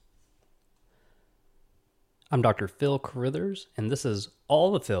I'm Dr. Phil Carruthers, and this is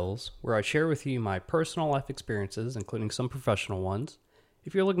All the Phils, where I share with you my personal life experiences, including some professional ones.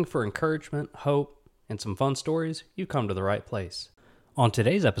 If you're looking for encouragement, hope, and some fun stories, you've come to the right place. On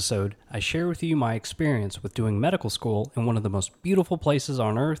today's episode, I share with you my experience with doing medical school in one of the most beautiful places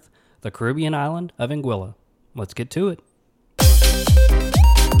on earth, the Caribbean island of Anguilla. Let's get to it.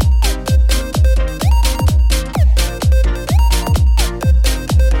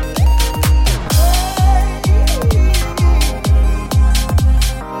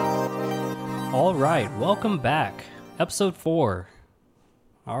 All right, welcome back. Episode 4.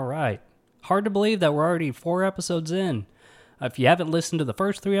 All right. Hard to believe that we're already 4 episodes in. If you haven't listened to the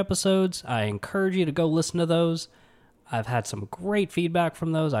first 3 episodes, I encourage you to go listen to those. I've had some great feedback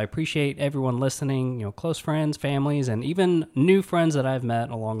from those. I appreciate everyone listening, close friends, families, and even new friends that I've met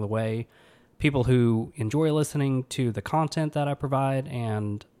along the way. People who enjoy listening to the content that I provide,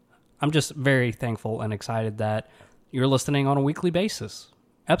 and I'm just very thankful and excited that you're listening on a weekly basis.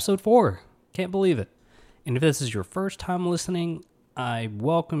 Episode 4. Can't believe it. And if this is your first time listening, I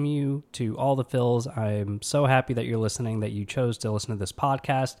welcome you to All the Phils. I'm so happy that you're listening, that you chose to listen to this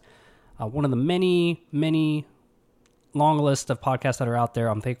podcast. One of the many, many long list of podcasts that are out there.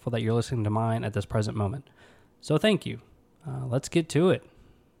 I'm thankful that you're listening to mine at this present moment. So thank you. Let's get to it.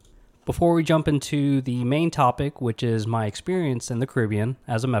 Before we jump into the main topic, which is my experience in the Caribbean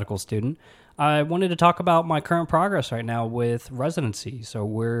as a medical student, I wanted to talk about my current progress right now with residency. So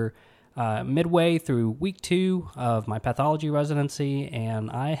we're midway through week 2 of my pathology residency, and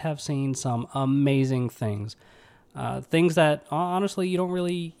I have seen some amazing things. Things that honestly you don't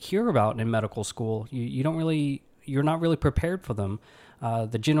really hear about in medical school. You're not really prepared for them.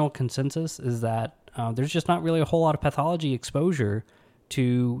 The general consensus is that there's just not really a whole lot of pathology exposure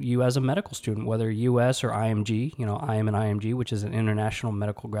to you as a medical student, whether US or IMG. I am an IMG, which is an international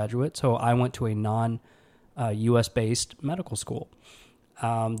medical graduate. So I went to a non-US based medical school.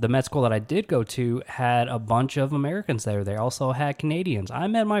 The med school that I did go to had a bunch of Americans there. They also had Canadians. I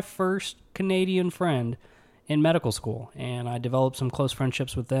met my first Canadian friend in medical school, and I developed some close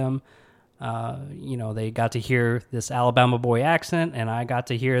friendships with them. They got to hear this Alabama boy accent, and I got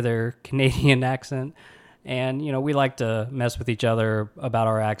to hear their Canadian accent. And, we like to mess with each other about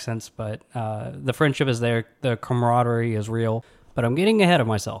our accents, but the friendship is there. The camaraderie is real. But I'm getting ahead of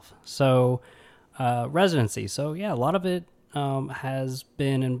myself. So, residency. So, yeah, a lot of it has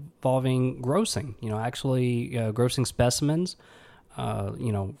been involving grossing, grossing specimens,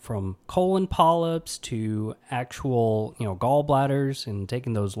 from colon polyps to actual, gallbladders, and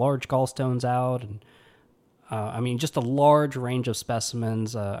taking those large gallstones out. And just a large range of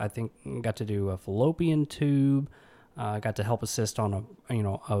specimens. I think got to do a fallopian tube. Got to help assist on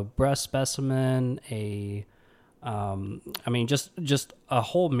a breast specimen, just a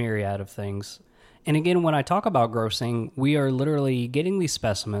whole myriad of things. And again, when I talk about grossing, we are literally getting these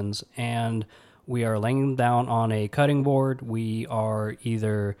specimens and we are laying them down on a cutting board. We are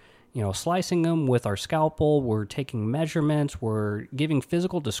either, slicing them with our scalpel. We're taking measurements. We're giving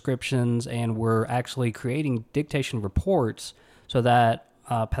physical descriptions, and we're actually creating dictation reports so that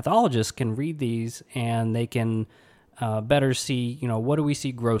pathologists can read these and they can better see, what do we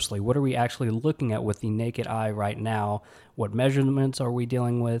see grossly? What are we actually looking at with the naked eye right now? What measurements are we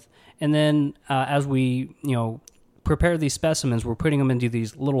dealing with? And then as we, prepare these specimens, we're putting them into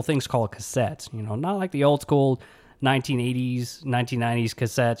these little things called cassettes, not like the old school 1980s, 1990s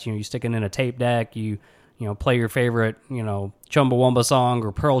cassettes. You stick it in a tape deck, you play your favorite, Chumbawamba song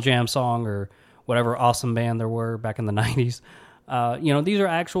or Pearl Jam song or whatever awesome band there were back in the 90s. These are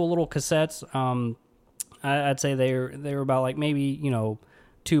actual little cassettes. I'd say they're about like maybe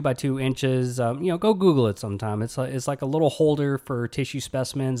 2 by 2 inches. Go Google it sometime. It's like a little holder for tissue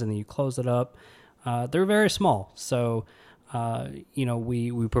specimens, and then you close it up. They're very small, so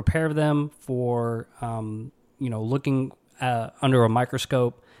we prepare them for looking under a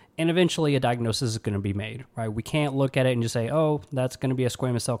microscope, and eventually a diagnosis is going to be made. Right? We can't look at it and just say, oh, that's going to be a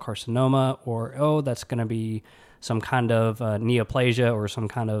squamous cell carcinoma, or oh, that's going to be some kind of neoplasia or some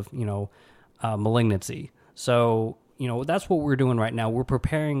kind of malignancy. So, that's what we're doing right now. We're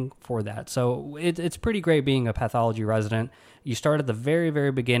preparing for that. So it's pretty great being a pathology resident. You start at the very,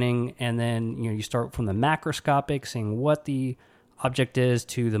 very beginning, and then, you start from the macroscopic, seeing what the object is,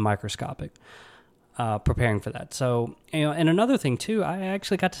 to the microscopic, preparing for that. So, and another thing too, I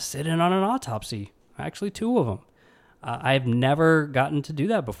actually got to sit in on an autopsy, actually 2 of them. I've never gotten to do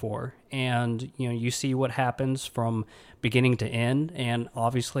that before. And, you see what happens from beginning to end. And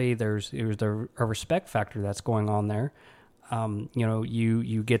obviously there's a respect factor that's going on there.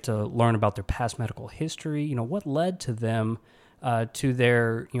 You get to learn about their past medical history, what led to them to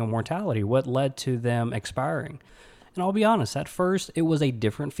their mortality, what led to them expiring. And I'll be honest, at first it was a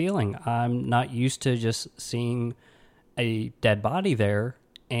different feeling. I'm not used to just seeing a dead body there,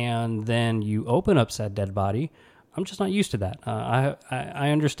 and then you open up said dead body. I'm just not used to that. I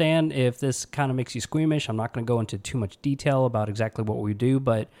understand if this kind of makes you squeamish. I'm not going to go into too much detail about exactly what we do,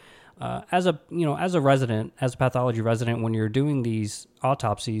 but as a resident, as a pathology resident, when you're doing these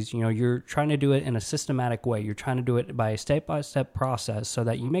autopsies, you're trying to do it in a systematic way. You're trying to do it by a step-by-step process so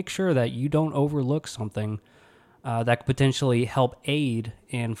that you make sure that you don't overlook something that could potentially help aid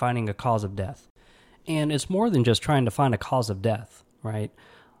in finding a cause of death. And it's more than just trying to find a cause of death, right?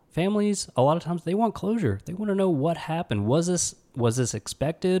 Families, a lot of times, they want closure. They want to know what happened. Was this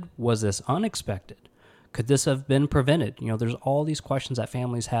expected? Was this unexpected? Could this have been prevented? There's all these questions that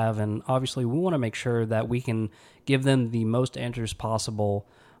families have, and obviously we want to make sure that we can give them the most answers possible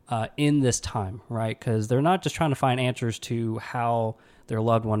in this time, right? Because they're not just trying to find answers to how their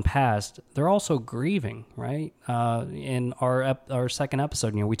loved one passed. They're also grieving, right? In our second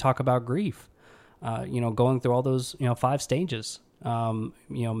episode, we talk about grief, going through all those 5 stages.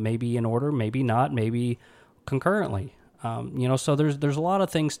 Maybe in order, maybe not, maybe concurrently. So there's a lot of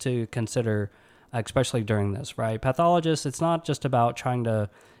things to consider, especially during this, right? Pathologists, it's not just about trying to,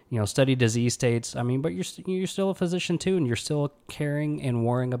 study disease states. But you're still a physician too, and you're still caring and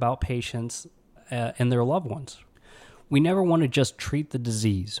worrying about patients and their loved ones. We never want to just treat the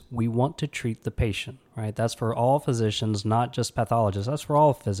disease. We want to treat the patient, right? That's for all physicians, not just pathologists. That's for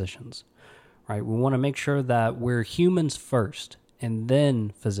all physicians, right? We want to make sure that we're humans first, and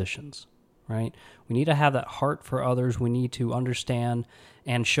then physicians, right? We need to have that heart for others. We need to understand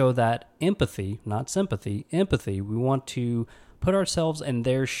and show that empathy, not sympathy, empathy. We want to put ourselves in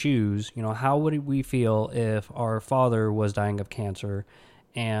their shoes. How would we feel if our father was dying of cancer?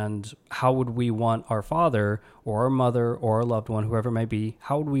 And how would we want our father or our mother or our loved one, whoever it may be,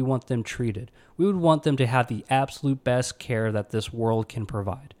 how would we want them treated? We would want them to have the absolute best care that this world can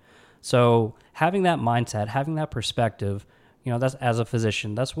provide. So having that mindset, having that perspective, that's, as a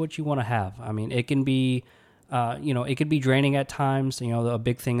physician, that's what you want to have. It can be, it could be draining at times. A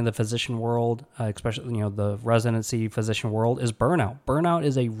big thing in the physician world, especially, the residency physician world, is burnout. Burnout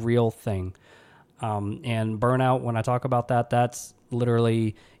is a real thing. And burnout, when I talk about that, that's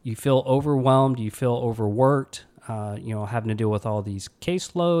literally you feel overwhelmed, you feel overworked, having to deal with all these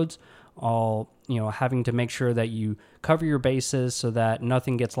caseloads, having to make sure that you cover your bases so that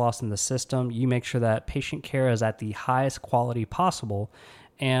nothing gets lost in the system. You make sure that patient care is at the highest quality possible.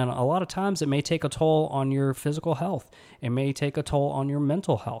 And a lot of times it may take a toll on your physical health. It may take a toll on your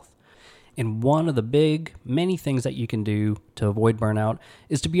mental health. And one of the many things that you can do to avoid burnout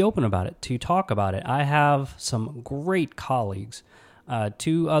is to be open about it, to talk about it. I have some great colleagues,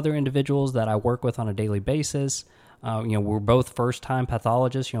 2 other individuals that I work with on a daily basis. We're both first-time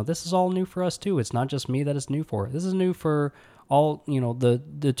pathologists. This is all new for us too. It's not just me that it's new for. This is new for all,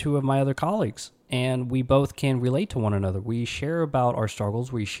 the 2 of my other colleagues. And we both can relate to one another. We share about our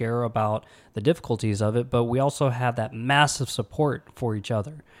struggles. We share about the difficulties of it, but we also have that massive support for each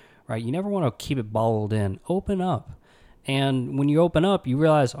other, right? You never want to keep it bottled in. Open up. And when you open up, you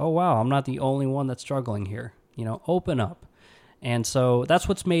realize, oh, wow, I'm not the only one that's struggling here. Open up. And so that's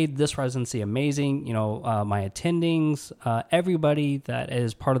what's made this residency amazing. My attendings, everybody that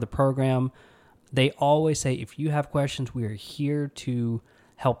is part of the program, they always say, if you have questions, we are here to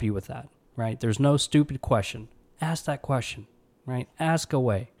help you with that, right? There's no stupid question. Ask that question, right? Ask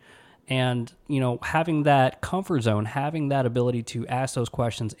away. And, having that comfort zone, having that ability to ask those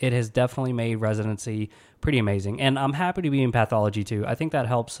questions, it has definitely made residency pretty amazing. And I'm happy to be in pathology too. I think that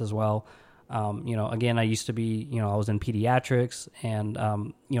helps as well. Again, I used to be, I was in pediatrics, and,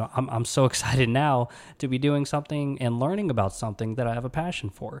 I'm so excited now to be doing something and learning about something that I have a passion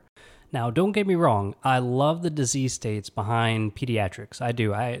for. Now, don't get me wrong. I love the disease states behind pediatrics. I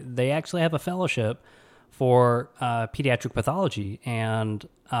do. They actually have a fellowship for pediatric pathology, and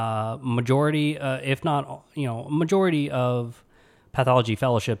majority of pathology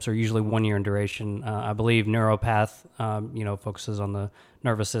fellowships are usually 1 year in duration. I believe neuropath, focuses on the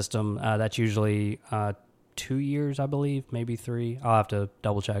nervous system. That's usually 2 years, I believe, maybe 3. I'll have to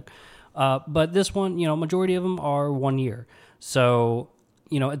double check. But this one, majority of them are 1 year. So,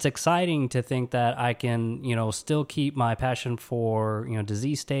 it's exciting to think that I can, still keep my passion for,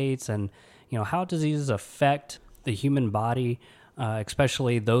 disease states and, how diseases affect the human body,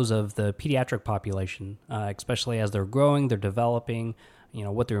 especially those of the pediatric population, especially as they're growing, they're developing,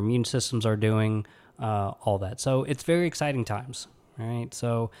 what their immune systems are doing, all that. So it's very exciting times, All right,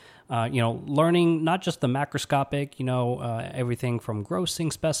 so learning not just the macroscopic, everything from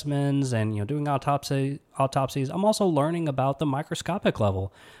grossing specimens and doing autopsies. I'm also learning about the microscopic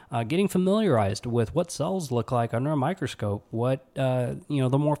level, getting familiarized with what cells look like under a microscope, what the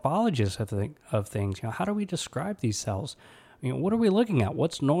morphologists of things. How do we describe these cells? What are we looking at?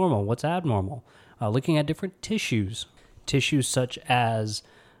 What's normal? What's abnormal? Looking at different tissues such as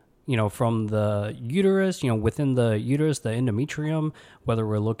from the uterus, within the uterus, the endometrium, whether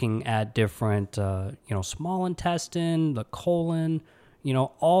we're looking at different, small intestine, the colon,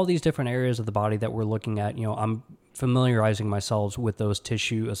 all these different areas of the body that we're looking at, I'm familiarizing myself with those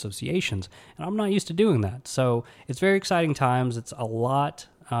tissue associations, and I'm not used to doing that. So it's very exciting times. It's a lot.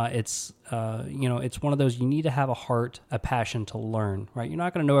 It's one of those, you need to have a heart, a passion to learn, right? You're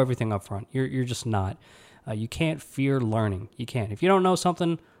not going to know everything up front. You're just not. You can't fear learning. You can't. If you don't know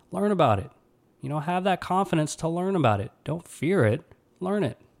something, learn about it. Have that confidence to learn about it. Don't fear it. Learn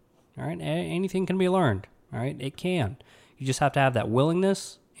it. All right? Anything can be learned. All right? It can. You just have to have that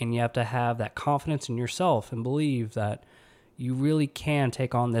willingness, and you have to have that confidence in yourself and believe that you really can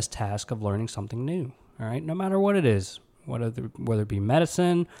take on this task of learning something new. All right? No matter what it is, whether it be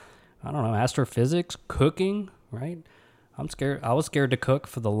medicine, I don't know, astrophysics, cooking, right? I'm scared. I was scared to cook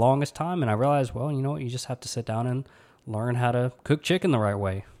for the longest time, and I realized, well, you just have to sit down and learn how to cook chicken the right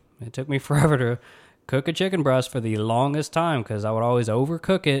way. It took me forever to cook a chicken breast for the longest time because I would always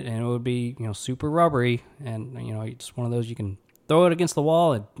overcook it, and it would be, super rubbery. And, it's one of those you can throw it against the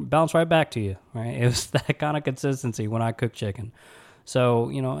wall and bounce right back to you, right? It was that kind of consistency when I cook chicken. So,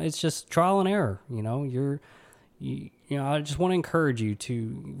 it's just trial and error. I just want to encourage you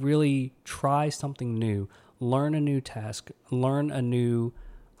to really try something new, learn a new task, learn a new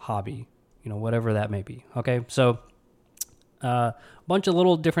hobby, whatever that may be. Okay, so a bunch of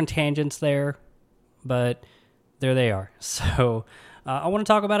little different tangents there, but there they are. So I want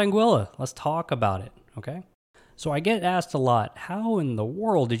to talk about Anguilla. Let's talk about it, okay? So I get asked a lot, how in the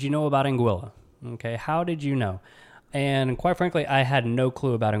world did you know about Anguilla? Okay, how did you know? And quite frankly, I had no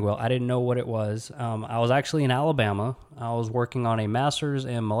clue about Anguilla. I didn't know what it was. I was actually in Alabama. I was working on a master's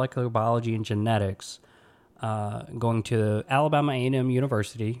in molecular biology and genetics, going to Alabama A&M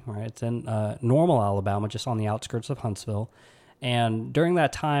University. Right, it's in Normal, Alabama, just on the outskirts of Huntsville. And during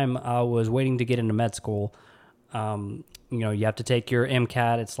that time, I was waiting to get into med school. You have to take your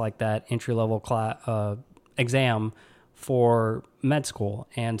MCAT. It's like that entry-level exam for med school.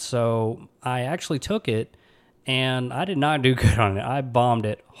 And so I actually took it, and I did not do good on it. I bombed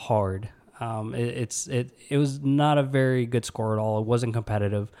it hard. It was not a very good score at all. It wasn't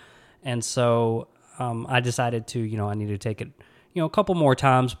competitive. And so I decided to, I needed to take it, a couple more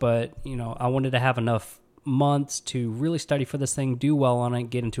times, but, I wanted to have enough months to really study for this thing, do well on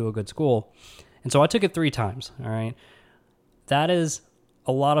it, get into a good school. And so I took it 3 times, all right? That is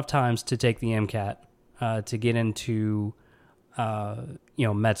a lot of times to take the MCAT to get into,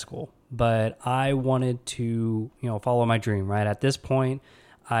 med school. But I wanted to, follow my dream, right? At this point,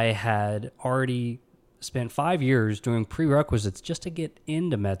 I had already spent 5 years doing prerequisites just to get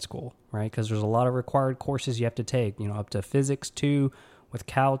into med school, right? Because there's a lot of required courses you have to take, up to Physics 2 with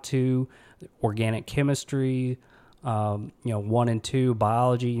Cal 2, organic chemistry, 1 and 2,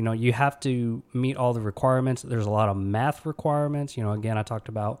 biology. You have to meet all the requirements. There's a lot of math requirements. Again, I talked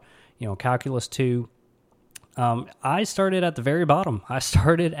about, calculus 2. I started at the very bottom. I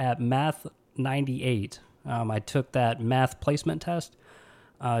started at Math 98. I took that math placement test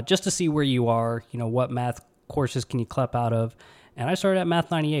just to see where you are, what math courses can you clep out of. And I started at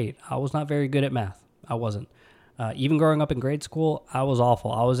Math 98. I was not very good at math. I wasn't. Even growing up in grade school, I was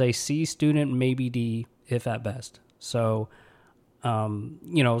awful. I was a C student, maybe D, if at best. So,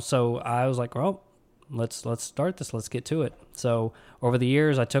 so I was like, well, let's start this. Let's get to it. So over the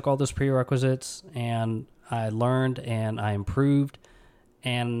years, I took all those prerequisites, and I learned, and I improved,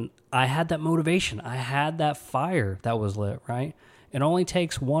 and I had that motivation. I had that fire that was lit, right? It only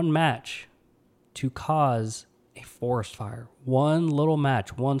takes one match to cause a forest fire. One little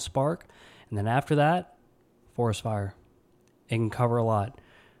match, one spark, and then after that, forest fire. It can cover a lot.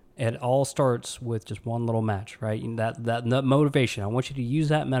 It all starts with just one little match, right? That motivation. I want you to use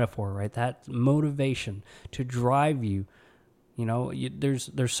that metaphor, right? That motivation to drive you.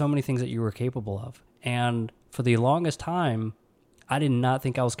 There's so many things that you were capable of. And for the longest time, I did not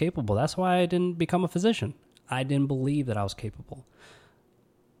think I was capable. That's why I didn't become a physician. I didn't believe that I was capable.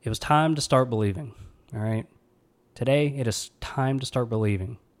 It was time to start believing, all right? Today, it is time to start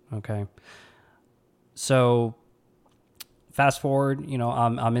believing, okay? So fast forward,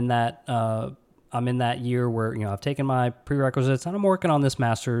 I'm in that year where, I've taken my prerequisites and I'm working on this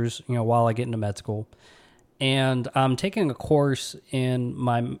master's, while I get into med school. and I'm taking a course in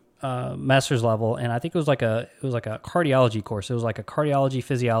my master's level, and I think it was like a cardiology course. It was like a cardiology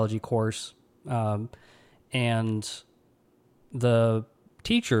physiology course, and the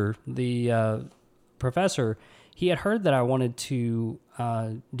teacher, the professor, he had heard that I wanted to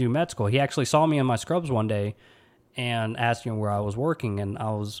do med school. He actually saw me in my scrubs one day and asked where I was working, and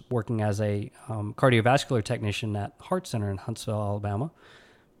I was working as a cardiovascular technician at Heart Center in Huntsville, Alabama.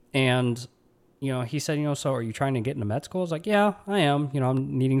 And he said, so are you trying to get into med school? I was like, yeah, I am.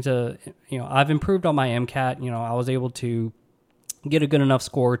 I'm needing to, I've improved on my MCAT. I was able to get a good enough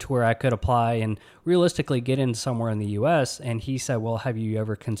score to where I could apply and realistically get in somewhere in the U.S. And he said, well, have you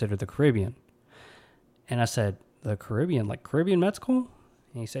ever considered the Caribbean? And I said, the Caribbean, like Caribbean med school?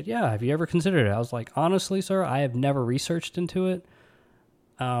 And he said, yeah, have you ever considered it? I was like, honestly, sir, I have never researched into it.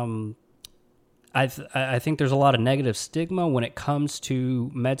 I think there's a lot of negative stigma when it comes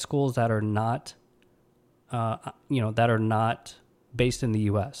to med schools that are not, that are not based in the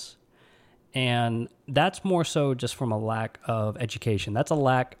U.S. And that's more so just from a lack of education. That's a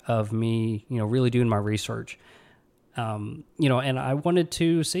lack of me, really doing my research. And I wanted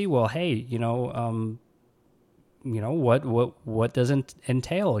to see, well, hey, what does it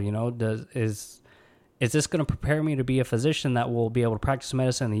entail? Is this going to prepare me to be a physician that will be able to practice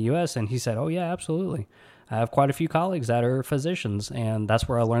medicine in the U.S.? And he said, oh, yeah, absolutely. I have quite a few colleagues that are physicians, and that's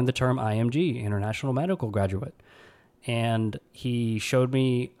where I learned the term IMG, International Medical Graduate. And he showed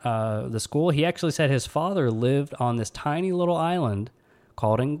me the school. He actually said his father lived on this tiny little island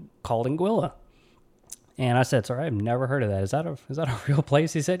called Anguilla. And I said, sorry, I've never heard of that. Is that a real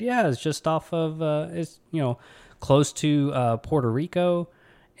place? He said, yeah, it's just off of, it's close to Puerto Rico.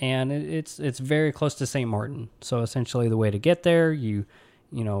 And it's very close to St. Martin. So essentially the way to get there, you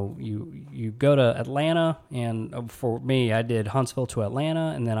go to Atlanta, and for me, I did Huntsville to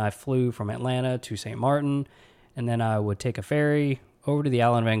Atlanta, and then I flew from Atlanta to St. Martin, and then I would take a ferry over to the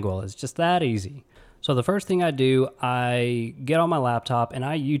island of Anguilla. It's just that easy. So the first thing I do, I get on my laptop and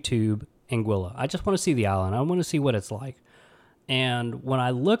I YouTube Anguilla. I just want to see the island. I want to see what it's like. And when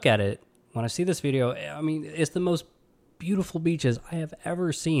I look at it, when I see this video, I mean, it's the most beautiful beaches I have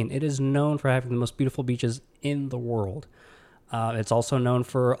ever seen. It is known for having the most beautiful beaches in the world. It's also known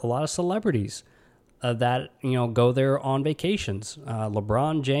for a lot of celebrities that go there on vacations.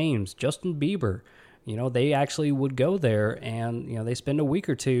 LeBron James, Justin Bieber, they actually would go there, and they spend a week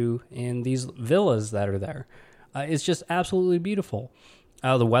or two in these villas that are there. It's just absolutely beautiful.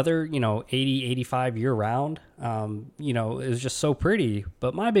 The weather, 80, 85 year round, is just so pretty.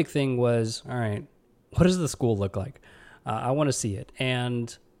 But my big thing was, all right, what does the school look like? I want to see it.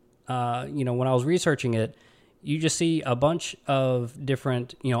 And, when I was researching it, you just see a bunch of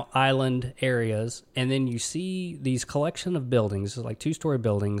different, island areas, and then you see these collection of buildings, like 2-story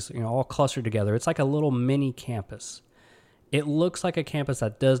buildings, all clustered together. It's like a little mini campus. It looks like a campus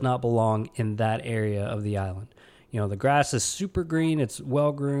that does not belong in that area of the island. The grass is super green. It's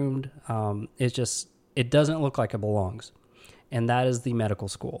well-groomed. It doesn't look like it belongs. And that is the medical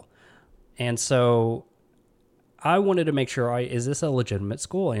school. And so I wanted to make sure, is this a legitimate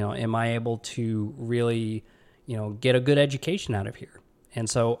school? Am I able to really, get a good education out of here? And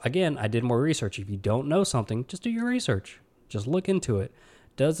so, again, I did more research. If you don't know something, just do your research. Just look into it.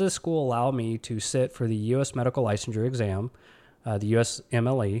 Does this school allow me to sit for the U.S. Medical Licensure Exam, the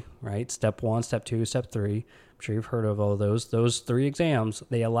USMLE, right? Step 1, Step 2, Step 3. I'm sure you've heard of all those. Those 3 exams,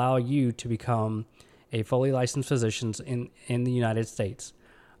 they allow you to become a fully licensed physician in the United States.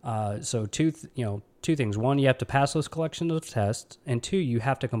 So two things. 1, you have to pass those collections of tests, and 2, you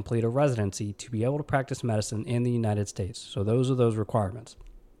have to complete a residency to be able to practice medicine in the United States. So those are those requirements.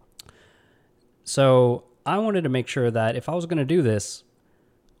 So I wanted to make sure that if I was going to do this,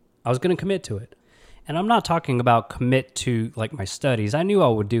 I was going to commit to it. And I'm not talking about commit to like my studies. I knew I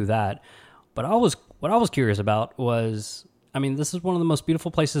would do that. But what I was curious about was, this is one of the most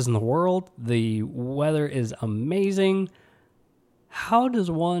beautiful places in the world. The weather is amazing. How does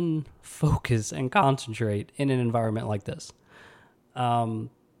one focus and concentrate in an environment like this? I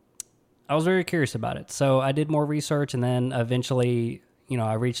was very curious about it. So I did more research, and then eventually,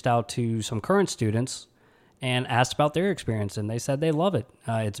 I reached out to some current students and asked about their experience, and they said they love it.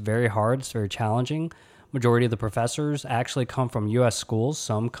 It's very hard. It's very challenging. Majority of the professors actually come from U.S. schools.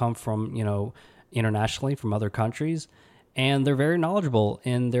 Some come from, internationally from other countries, and they're very knowledgeable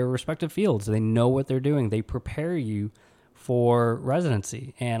in their respective fields. They know what they're doing. They prepare you for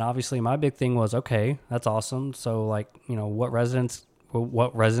residency. And obviously my big thing was, okay, that's awesome. So what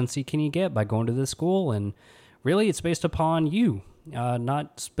residency can you get by going to this school? And really it's based upon you,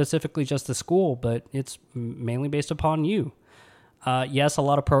 not specifically just the school, but it's mainly based upon you. Yes, a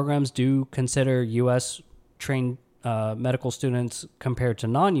lot of programs do consider U.S. trained medical students compared to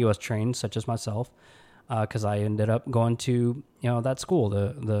non-U.S. trained, such as myself, because I ended up going to that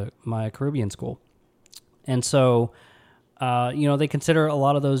school, my Caribbean school, and so they consider a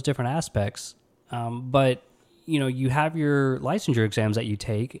lot of those different aspects. But you have your licensure exams that you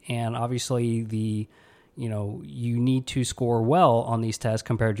take, and obviously you need to score well on these tests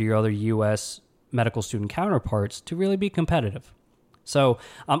compared to your other U.S. medical student counterparts to really be competitive. So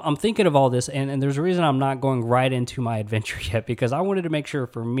I'm thinking of all this, and there's a reason I'm not going right into my adventure yet, because I wanted to make sure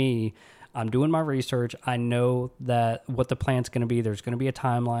for me, I'm doing my research. I know that what the plan's going to be. There's going to be a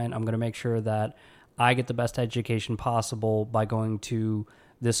timeline. I'm going to make sure that I get the best education possible by going to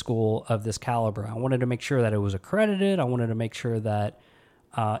this school of this caliber. I wanted to make sure that it was accredited. I wanted to make sure that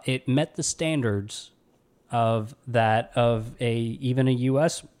it met the standards of even a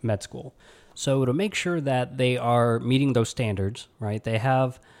U.S. med school. So to make sure that they are meeting those standards, right, they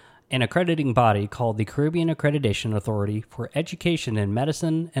have an accrediting body called the Caribbean Accreditation Authority for Education in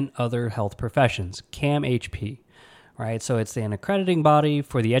Medicine and Other Health Professions, CAMHP, right? So it's an accrediting body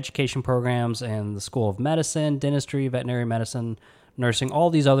for the education programs and the School of Medicine, Dentistry, Veterinary Medicine, Nursing, all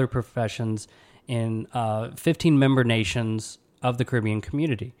these other professions in 15 member nations of the Caribbean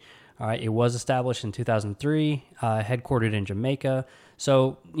community. All right, it was established in 2003, headquartered in Jamaica.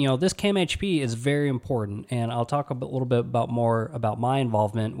 So, this CAMHP is very important, and I'll talk a little bit more about my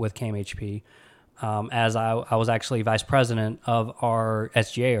involvement with CAMHP, as I was actually vice president of our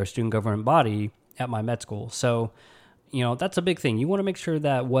SGA, our student government body, at my med school. So, that's a big thing. You want to make sure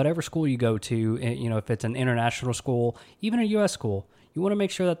that whatever school you go to, if it's an international school, even a U.S. school, you want to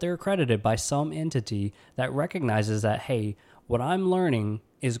make sure that they're accredited by some entity that recognizes that, hey, what I'm learning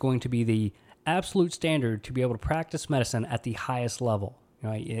is going to be the absolute standard to be able to practice medicine at the highest level.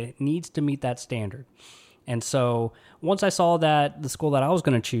 Right? It needs to meet that standard. And so once I saw that the school that I was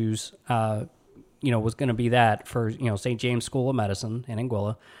going to choose, was going to be that for, St. James School of Medicine in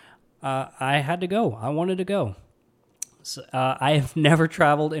Anguilla, I had to go. I wanted to go. So, I have never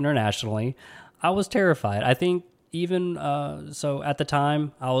traveled internationally. I was terrified. I think even, so at the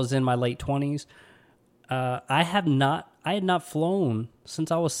time I was in my late 20s, I had not flown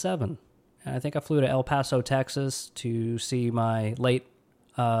since I was 7. I think I flew to El Paso, Texas to see my late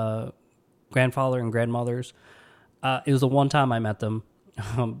grandfather and grandmothers. It was the one time I met them,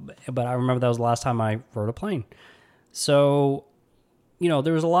 but I remember that was the last time I rode a plane. So,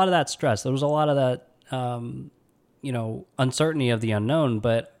 there was a lot of that stress. There was a lot of that, uncertainty of the unknown,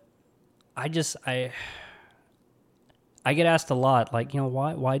 but I get asked a lot, like,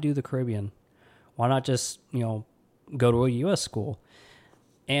 why do the Caribbean? Why not just, go to a U.S. school?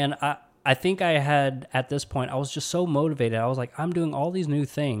 And I think I had, at this point, I was just so motivated. I was like, I'm doing all these new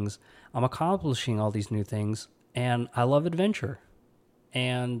things. I'm accomplishing all these new things, and I love adventure.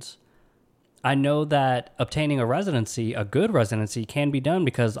 And I know that obtaining a good residency, can be done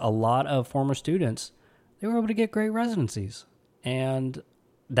because a lot of former students, they were able to get great residencies. And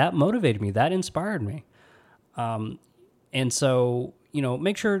that motivated me. That inspired me. And so,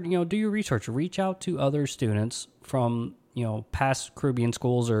 make sure, do your research. Reach out to other students from, past Caribbean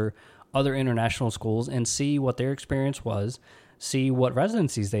schools or other international schools and see what their experience was, see what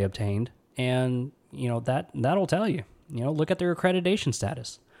residencies they obtained, and, that'll tell you. Look at their accreditation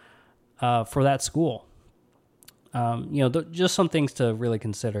status for that school. Just some things to really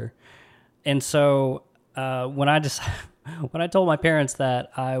consider. And so when I told my parents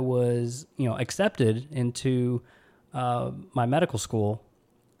that I was, accepted into my medical school,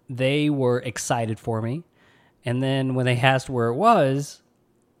 they were excited for me. And then when they asked where it was,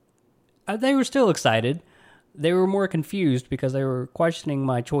 they were still excited. They were more confused because they were questioning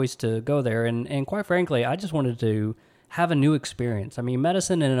my choice to go there. And quite frankly, I just wanted to have a new experience. I mean,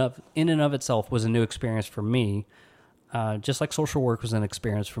 medicine in and of itself was a new experience for me, just like social work was an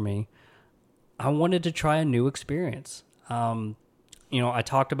experience for me. I wanted to try a new experience. I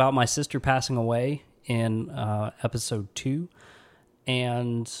talked about my sister passing away in episode 2,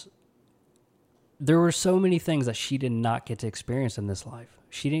 and there were so many things that she did not get to experience in this life.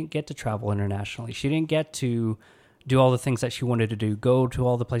 She didn't get to travel internationally. She didn't get to do all the things that she wanted to do, go to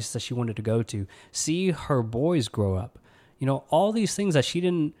all the places that she wanted to go to, see her boys grow up. All these things that she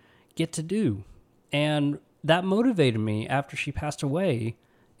didn't get to do. And that motivated me after she passed away.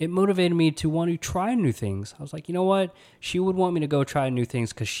 It motivated me to want to try new things. I was like, you know what? She would want me to go try new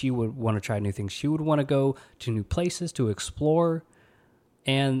things because she would want to try new things. She would want to go to new places to explore.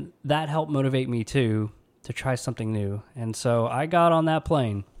 And that helped motivate me too, to try something new. And so I got on that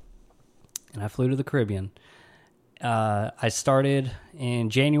plane and I flew to the Caribbean. I started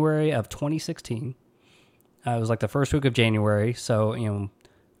in January of 2016. It was like the first week of January. So,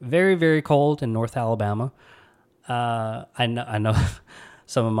 very, very cold in North Alabama. I know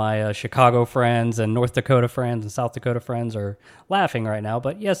some of my Chicago friends and North Dakota friends and South Dakota friends are laughing right now,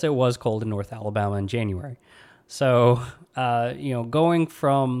 but yes, it was cold in North Alabama in January. So, going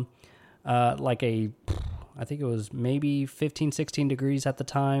from I think it was maybe 15, 16 degrees at the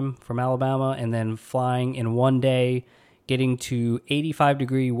time from Alabama, and then flying in one day, getting to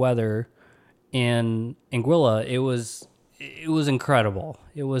 85-degree weather in Anguilla, it was incredible.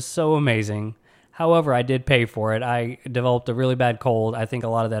 It was so amazing. However, I did pay for it. I developed a really bad cold. I think a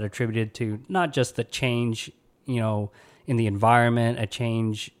lot of that attributed to not just the change, in the environment, a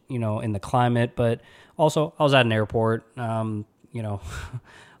change, in the climate, but also I was at an airport.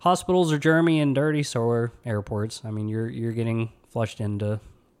 Hospitals are germy and dirty, so are airports. I mean, you're getting flushed into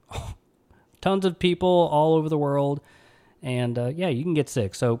tons of people all over the world, and you can get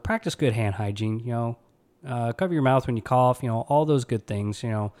sick. So practice good hand hygiene. Cover your mouth when you cough. All those good things.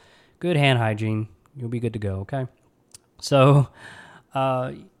 Good hand hygiene, you'll be good to go. Okay. So,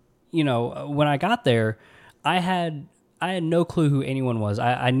 when I got there, I had no clue who anyone was.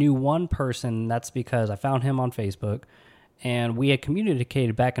 I knew one person. That's because I found him on Facebook, and we had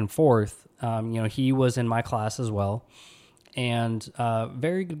communicated back and forth. He was in my class as well, and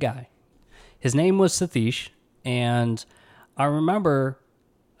very good guy. His name was Satish, and I remember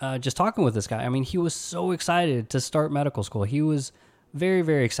just talking with this guy. I mean, he was so excited to start medical school. He was very,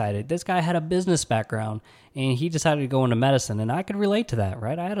 very excited. This guy had a business background, and he decided to go into medicine, and I could relate to that,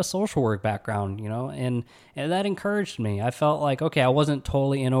 right? I had a social work background, and that encouraged me. I felt like, okay, I wasn't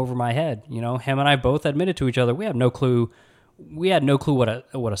totally in over my head. Him and I both admitted to each other we had no clue. We had no clue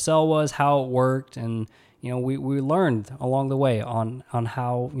what a cell was, how it worked, and we learned along the way on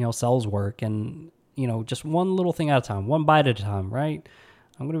how cells work, and just one little thing at a time, one bite at a time, right?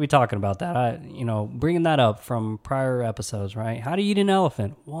 I'm going to be talking about that. Bringing that up from prior episodes, right? How do you eat an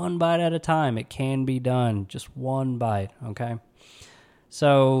elephant? One bite at a time. It can be done. Just one bite, okay?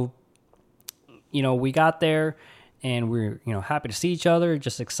 So, we got there, and we're, happy to see each other,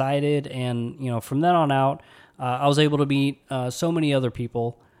 just excited. And, from then on out, I was able to meet so many other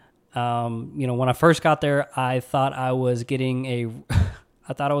people. When I first got there, I thought I was getting a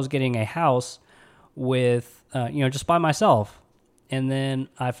house with, just by myself. And then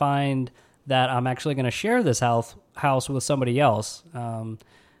I find that I'm actually going to share this house with somebody else.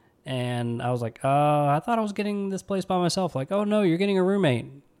 And I was like, I thought I was getting this place by myself. Like, oh, no, you're getting a roommate.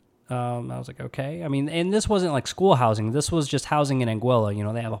 I was like, okay. I mean, and this wasn't like school housing. This was just housing in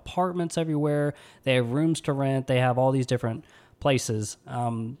Anguilla. They have apartments everywhere. They have rooms to rent. They have all these different places.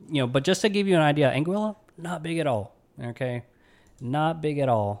 But just to give you an idea, Anguilla, not big at all, okay? Not big at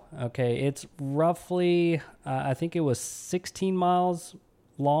all. Okay, it's roughly, I think it was 16 miles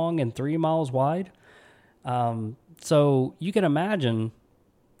long and 3 miles wide. So you can imagine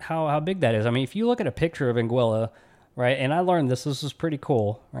how big that is. I mean, if you look at a picture of Anguilla, right, and I learned this was pretty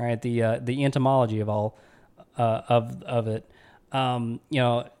cool, right? The entomology of all of it.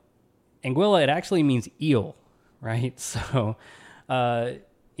 Anguilla, it actually means eel, right? So,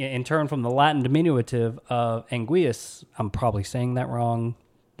 in turn from the Latin diminutive of anguius, I'm probably saying that wrong,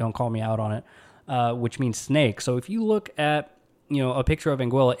 don't call me out on it, which means snake. So if you look at, a picture of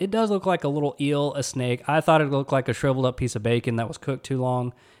Anguilla, it does look like a little eel, a snake. I thought it looked like a shriveled up piece of bacon that was cooked too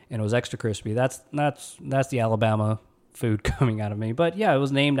long and it was extra crispy. That's the Alabama food coming out of me. But yeah, it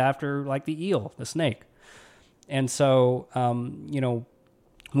was named after like the eel, the snake. And so,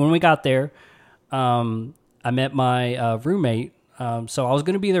 when we got there, I met my roommate. So I was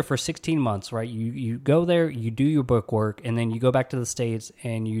going to be there for 16 months, right? You go there, you do your book work, and then you go back to the States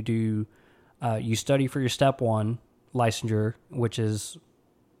and you study for your step 1 licensure, which is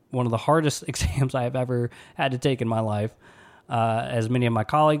one of the hardest exams I have ever had to take in my life. As many of my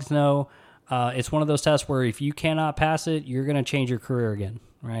colleagues know, it's one of those tests where if you cannot pass it, you're going to change your career again,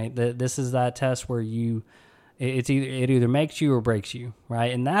 right? This is that test where it either makes you or breaks you,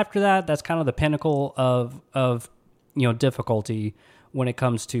 right? And after that, that's kind of the pinnacle of difficulty when it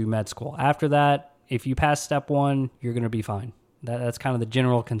comes to med school. After that, if you pass step 1, you're going to be fine. That's kind of the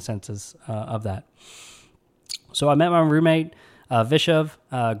general consensus of that. So I met my roommate, Vishav,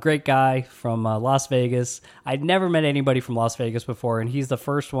 great guy from Las Vegas. I'd never met anybody from Las Vegas before, and he's the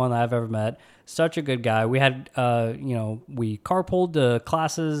first one I've ever met. Such a good guy. We had, we carpooled to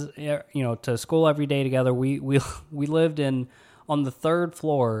classes, to school every day together. We lived on the 3rd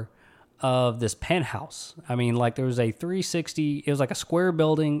floor of this penthouse. I mean, like there was a 360, it was like a square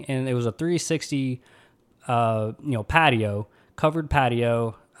building, and it was a 360, patio, covered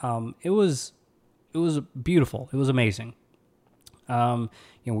patio. It was beautiful. It was amazing.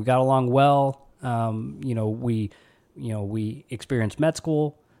 We got along well. We experienced med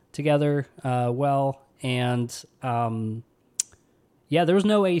school together well, and yeah, there was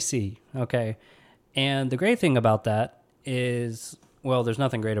no AC. Okay, and the great thing about that is, well, there's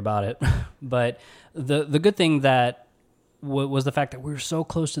nothing great about it, but the good thing that was the fact that we were so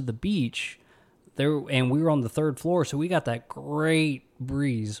close to the beach there, and we were on the third floor, so we got that great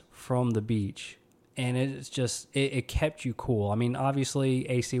breeze from the beach, and it's just it kept you cool. I mean, obviously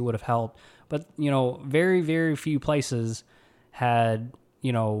AC would have helped, but very, very few places had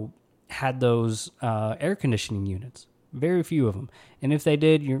those air conditioning units. Very few of them, and if they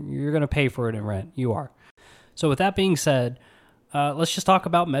did, you're going to pay for it in rent. You are. So with that being said, let's just talk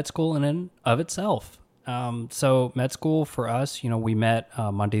about med school in and of itself. So med school for us, we met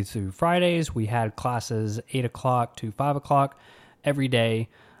Monday through Fridays. We had classes 8 o'clock to 5 o'clock every day.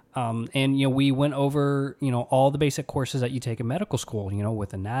 And we went over, all the basic courses that you take in medical school,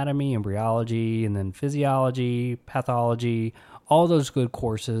 with anatomy, embryology, and then physiology, pathology, all those good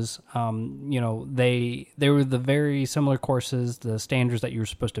courses. They were the very similar courses, the standards that you were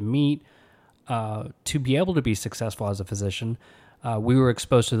supposed to meet to be able to be successful as a physician. We were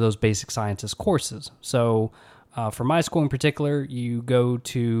exposed to those basic sciences courses. So for my school in particular, you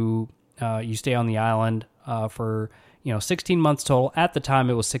stay on the island for 16 months total. At the time,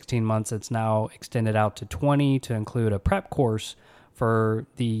 it was 16 months. It's now extended out to 20 to include a prep course for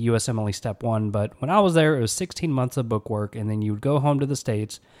the USMLE Step 1. But when I was there, it was 16 months of book work, and then you would go home to the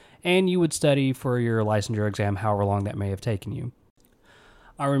States, and you would study for your licensure exam, however long that may have taken you.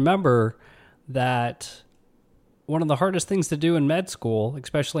 I remember that one of the hardest things to do in med school,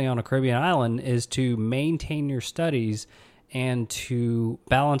 especially on a Caribbean island, is to maintain your studies and to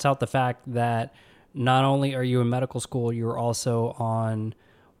balance out the fact that not only are you in medical school, you're also on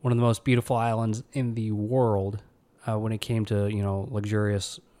one of the most beautiful islands in the world when it came to,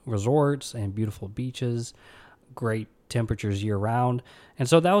 luxurious resorts and beautiful beaches, great temperatures year round. And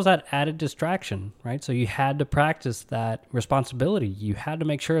so that was that added distraction, right? So you had to practice that responsibility. You had to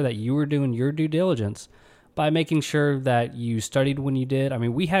make sure that you were doing your due diligence by making sure that you studied when you did. I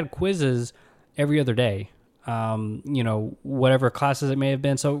mean, we had quizzes every other day, whatever classes it may have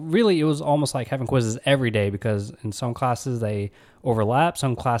been. So really it was almost like having quizzes every day, because in some classes they overlap,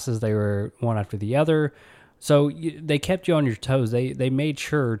 some classes they were one after the other. So they kept you on your toes. They made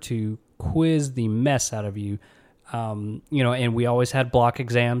sure to quiz the mess out of you. And we always had block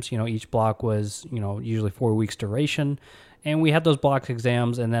exams. Each block was, usually 4 weeks duration. And we had those block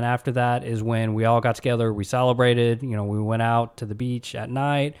exams, and then after that is when we all got together, we celebrated, we went out to the beach at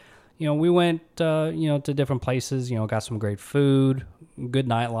night, we went, to different places, got some great food, good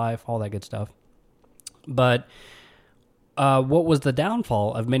nightlife, all that good stuff. But what was the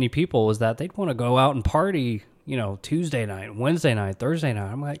downfall of many people was that they'd want to go out and party, Tuesday night, Wednesday night, Thursday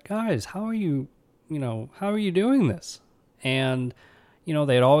night. I'm like, guys, how are you doing this? And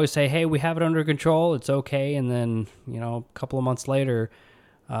they'd always say, hey, we have it under control. It's okay. And then, a couple of months later,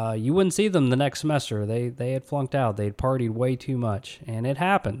 you wouldn't see them the next semester. They had flunked out. They'd partied way too much, and it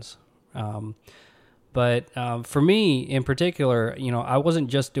happens. But for me in particular, I wasn't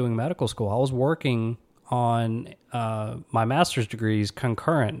just doing medical school. I was working on my master's degrees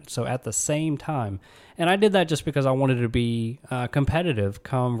concurrent, so at the same time. And I did that just because I wanted to be competitive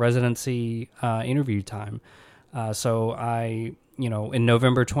come residency interview time. So I... in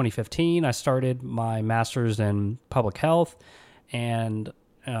November 2015, I started my master's in public health, and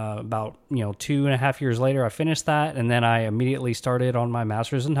about 2.5 years later, I finished that, and then I immediately started on my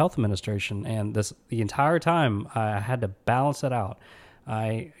master's in health administration. And the entire time, I had to balance it out.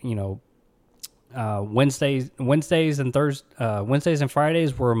 Wednesdays and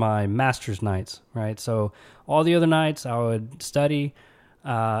Fridays were my master's nights, right? So all the other nights I would study.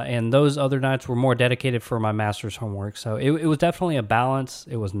 And those other nights were more dedicated for my master's homework. So it was definitely a balance.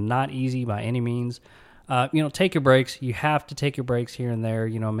 It was not easy by any means. Take your breaks. You have to take your breaks here and there,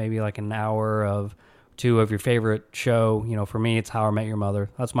 maybe like an hour of two of your favorite show. For me, it's How I Met Your Mother.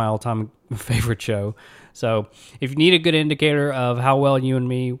 That's my all-time favorite show. So if you need a good indicator of how well you and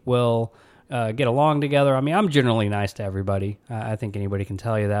me will get along together, I mean, I'm generally nice to everybody. I think anybody can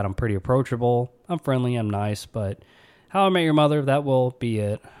tell you that. I'm pretty approachable. I'm friendly. I'm nice, but How I Met Your Mother, that will be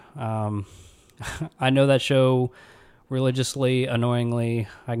it. I know that show religiously, annoyingly.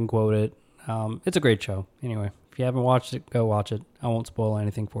 I can quote it. It's a great show. Anyway, if you haven't watched it, go watch it. I won't spoil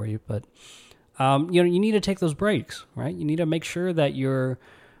anything for you. But, you need to take those breaks, right? You need to make sure that you're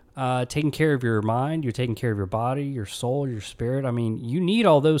taking care of your mind, you're taking care of your body, your soul, your spirit. I mean, you need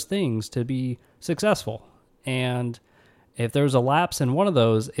all those things to be successful. And if there's a lapse in one of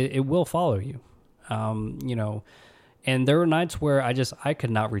those, it will follow you. And there were nights where I could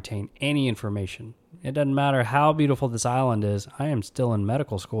not retain any information. It doesn't matter how beautiful this island is. I am still in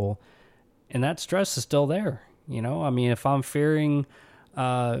medical school, and that stress is still there. I mean, if I'm fearing,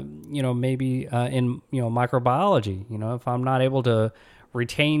 maybe in microbiology, if I'm not able to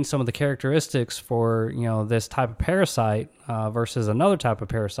retain some of the characteristics for this type of parasite versus another type of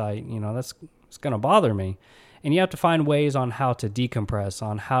parasite, that's it's going to bother me. And you have to find ways on how to decompress,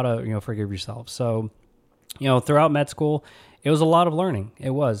 on how to forgive yourself. So throughout med school, it was a lot of learning.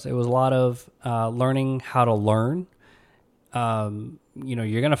 It was a lot of learning how to learn.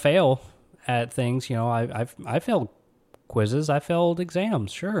 You're going to fail at things. I failed quizzes. I failed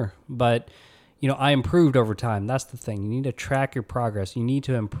exams, sure. But, I improved over time. That's the thing. You need to track your progress. You need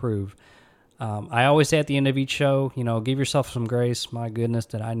to improve. I always say at the end of each show, give yourself some grace. My goodness,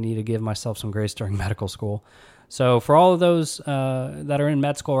 did I need to give myself some grace during medical school. So for all of those that are in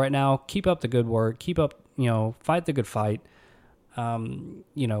med school right now, keep up the good work. Keep up, fight the good fight.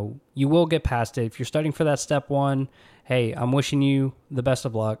 You will get past it. If you're studying for that step one, hey, I'm wishing you the best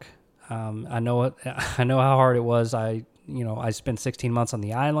of luck. I know how hard it was. I spent 16 months on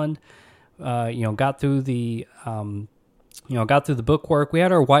the island, got through the book work. We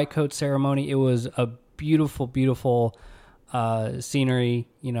had our white coat ceremony. It was a beautiful, beautiful, scenery.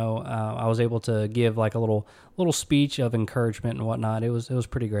 I was able to give like a little speech of encouragement and whatnot. It was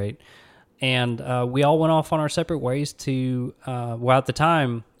pretty great. And we all went off on our separate ways to, at the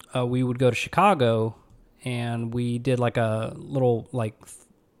time, we would go to Chicago, and we did like a little, like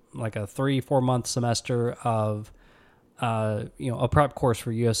a 3-4 month semester of, a prep course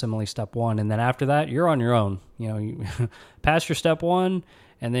for USMLE Step 1. And then after that, you're on your own. You pass your Step 1,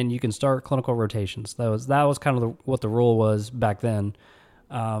 and then you can start clinical rotations. That was kind of what the rule was back then.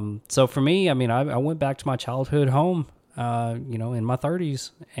 So for me, I mean, I went back to my childhood home, in my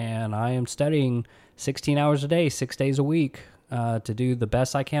 30s, and I am studying 16 hours a day, 6 days a week, to do the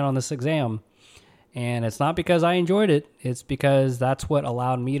best I can on this exam. And it's not because I enjoyed it. It's because that's what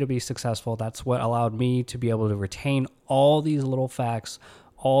allowed me to be successful. That's what allowed me to be able to retain all these little facts,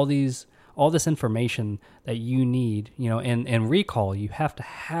 all this information that you need, and recall. You have to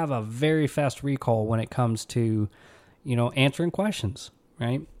have a very fast recall when it comes to, answering questions,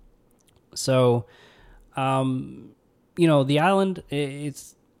 right? So, the island,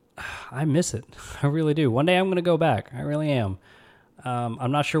 I miss it. I really do. One day I'm going to go back. I really am.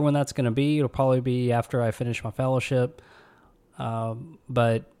 I'm not sure when that's going to be. It'll probably be after I finish my fellowship.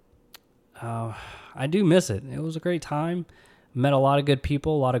 But I do miss it. It was a great time. Met a lot of good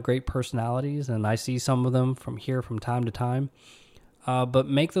people, a lot of great personalities, and I see some of them from here from time to time. But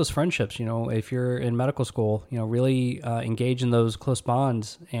make those friendships, if you're in medical school, really engage in those close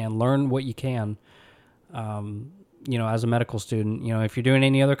bonds and learn what you can. As a medical student, if you're doing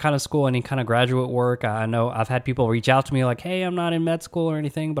any other kind of school, any kind of graduate work, I know I've had people reach out to me like, hey, I'm not in med school or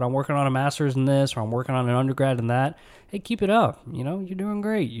anything, but I'm working on a master's in this, or I'm working on an undergrad in that. Hey, keep it up. You're doing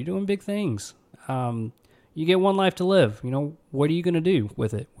great. You're doing big things. You get one life to live. What are you going to do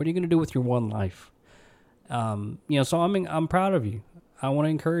with it? What are you going to do with your one life? So I'm proud of you. I want to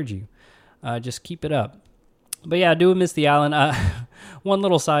encourage you. Just keep it up. But yeah, I do miss the island. One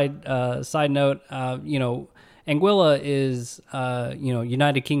little side note, Anguilla is,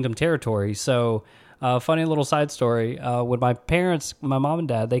 United Kingdom territory. So, funny little side story. When my parents, my mom and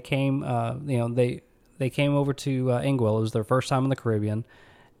dad, they came, they came over to Anguilla. It was their first time in the Caribbean,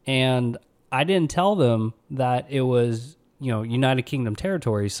 and I didn't tell them that it was, United Kingdom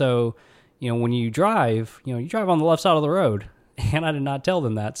territory. So, when you drive, you drive on the left side of the road, and I did not tell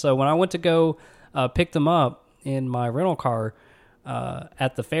them that. So when I went to go pick them up in my rental car,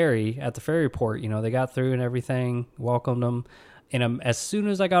 at the ferry port, they got through and everything, welcomed them. And as soon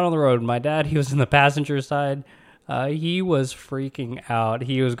as I got on the road, my dad, he was in the passenger side. He was freaking out.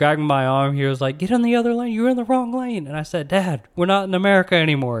 He was grabbing my arm. He was like, get in the other lane. You're in the wrong lane. And I said, Dad, we're not in America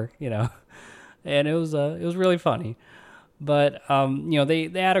anymore, and it was really funny. But,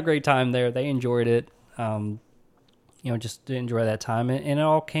 they had a great time there. They enjoyed it. Just to enjoy that time, and it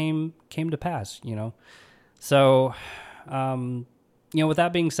all came to pass, So, with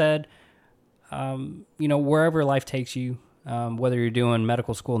that being said, wherever life takes you, whether you're doing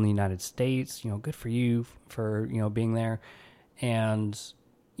medical school in the United States, good for you for, being there. And,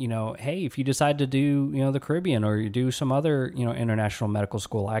 hey, if you decide to do, the Caribbean, or you do some other, international medical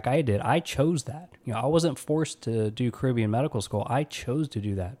school like I did, I chose that. I wasn't forced to do Caribbean medical school. I chose to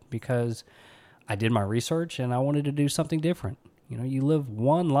do that because I did my research and I wanted to do something different. You live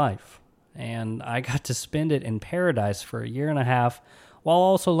one life. And I got to spend it in paradise for 1.5 years while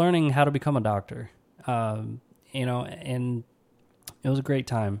also learning how to become a doctor. And It was a great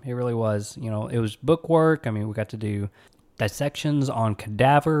time. It really was. It was book work. I mean, we got to do dissections on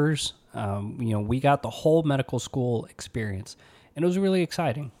cadavers. We got the whole medical school experience, and it was really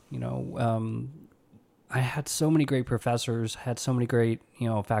exciting. I had so many great professors, had so many great,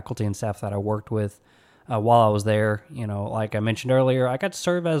 faculty and staff that I worked with while I was there. Like I mentioned earlier, I got to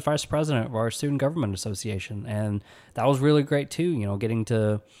serve as vice president of our student government association, and that was really great too. Getting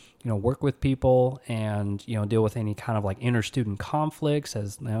to, work with people and, deal with any kind of like inter-student conflicts,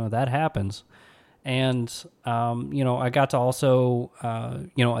 as that happens. And, I got to also,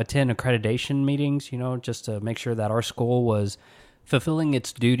 attend accreditation meetings, just to make sure that our school was fulfilling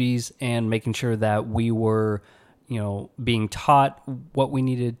its duties and making sure that we were, being taught what we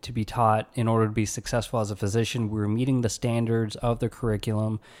needed to be taught in order to be successful as a physician. We were meeting the standards of the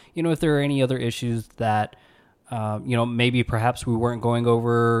curriculum. If there are any other issues that, maybe perhaps we weren't going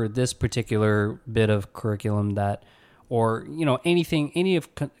over this particular bit of curriculum that, or, any of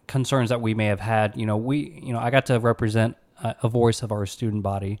concerns that we may have had, I got to represent a voice of our student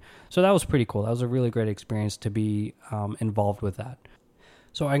body. So that was pretty cool. That was a really great experience to be involved with that.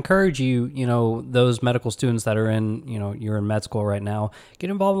 So I encourage you, those medical students that are in, you're in med school right now, get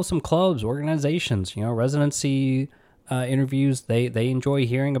involved with some clubs, organizations, residency interviews. They enjoy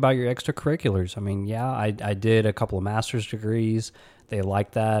hearing about your extracurriculars. I mean, yeah, I did a couple of master's degrees. They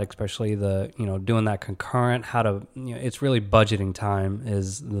like that, especially the, doing that concurrent, it's really budgeting time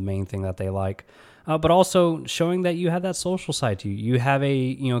is the main thing that they like. But also showing that you have that social side to you. You have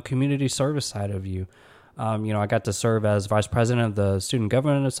a, community service side of you. I got to serve as vice president of the Student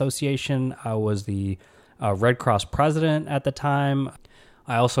Government Association. I was the Red Cross president at the time.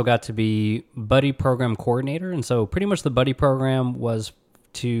 I also got to be buddy program coordinator. And so pretty much the buddy program was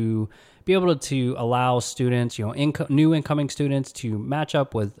to be able to allow students, new incoming students to match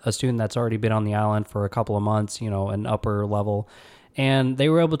up with a student that's already been on the island for a couple of months, an upper level. And they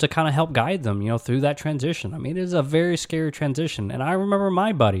were able to kind of help guide them, through that transition. I mean, it is a very scary transition. And I remember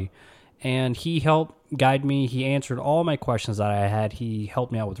my buddy, and he helped guide me. He answered all my questions that I had. He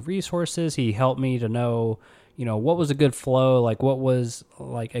helped me out with resources. He helped me to know, what was a good flow, like what was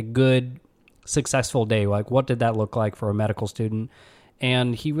like a good successful day, like what did that look like for a medical student.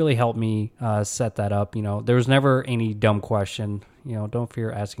 And he really helped me set that up. There was never any dumb question. Don't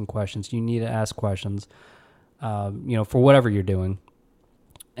fear asking questions. You need to ask questions, for whatever you're doing.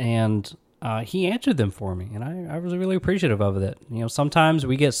 And he answered them for me, and I was really appreciative of it. Sometimes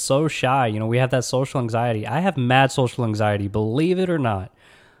we get so shy. We have that social anxiety. I have mad social anxiety, believe it or not.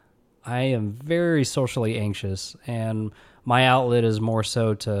 I am very socially anxious, and my outlet is more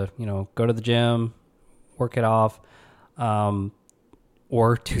so to, go to the gym, work it off,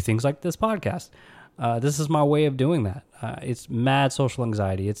 or do things like this podcast. This is my way of doing that. It's mad social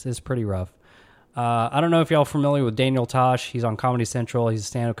anxiety. It's pretty rough. I don't know if y'all are familiar with Daniel Tosh. He's on Comedy Central. He's a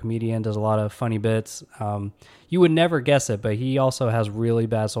stand-up comedian, does a lot of funny bits. You would never guess it, but he also has really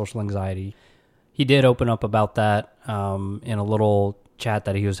bad social anxiety. He did open up about that in a little chat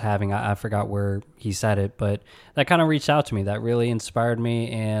that he was having. I forgot where he said it, but that kind of reached out to me. That really inspired me,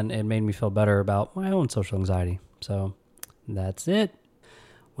 and it made me feel better about my own social anxiety. So that's it.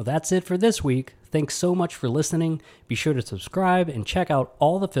 Well, that's it for this week. Thanks so much for listening. Be sure to subscribe and check out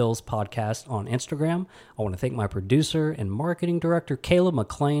All the Phils podcast on Instagram. I want to thank my producer and marketing director, Caleb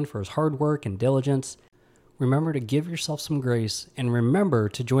McLean, for his hard work and diligence. Remember to give yourself some grace, and remember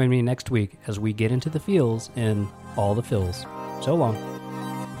to join me next week as we get into the feels in All the Phils. So long.